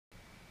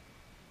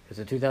It's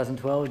a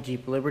 2012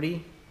 Jeep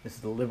Liberty. This is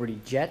the Liberty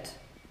Jet.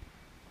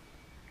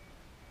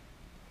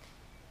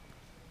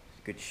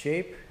 Good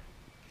shape,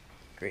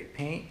 great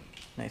paint,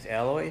 nice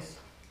alloys.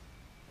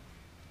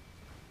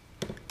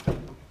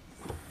 Come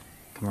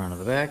around to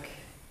the back.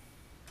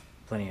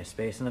 Plenty of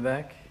space in the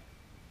back.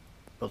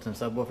 Built-in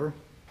subwoofer.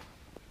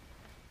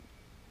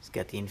 It's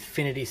got the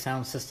Infinity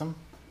sound system.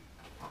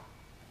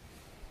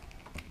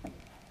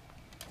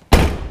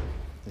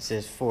 This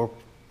is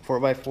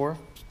 4x4.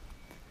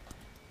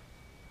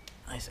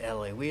 Nice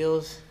alloy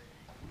wheels,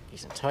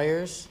 decent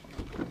tires.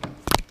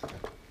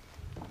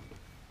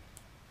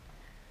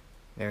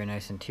 Very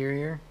nice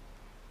interior.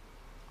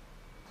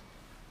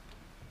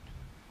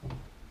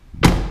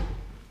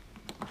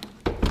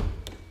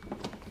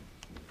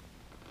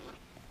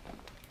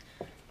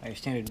 Your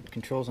standard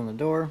controls on the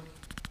door.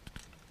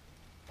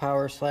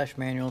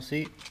 Power/manual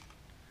seat.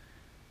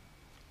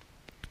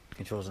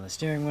 Controls on the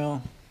steering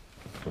wheel.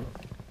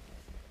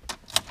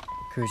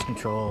 Cruise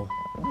control.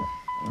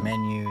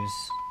 Menus.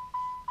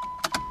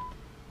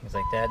 Things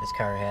like that. This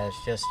car has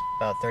just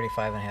about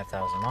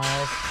 35,500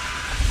 miles.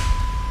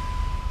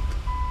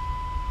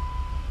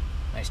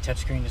 Nice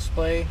touchscreen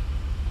display.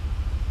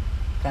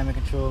 Climate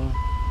control.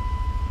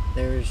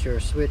 There's your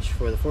switch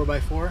for the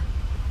 4x4.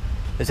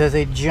 This has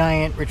a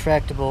giant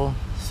retractable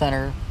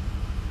center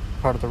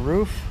part of the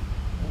roof.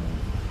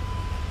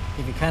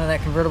 Give you kind of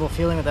that convertible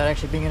feeling without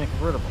actually being in a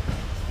convertible.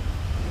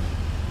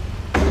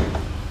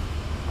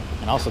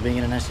 And also being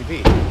in an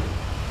SUV.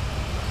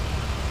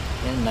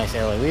 Again, nice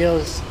alloy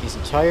wheels,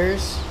 decent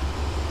tires.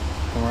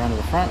 Come around to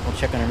the front, we'll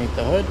check underneath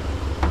the hood.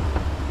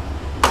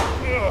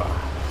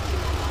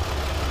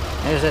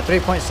 There's a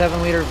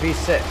 3.7 liter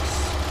V6.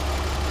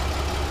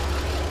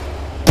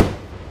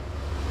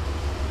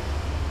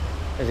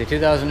 There's a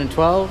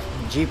 2012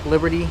 Jeep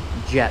Liberty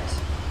Jet.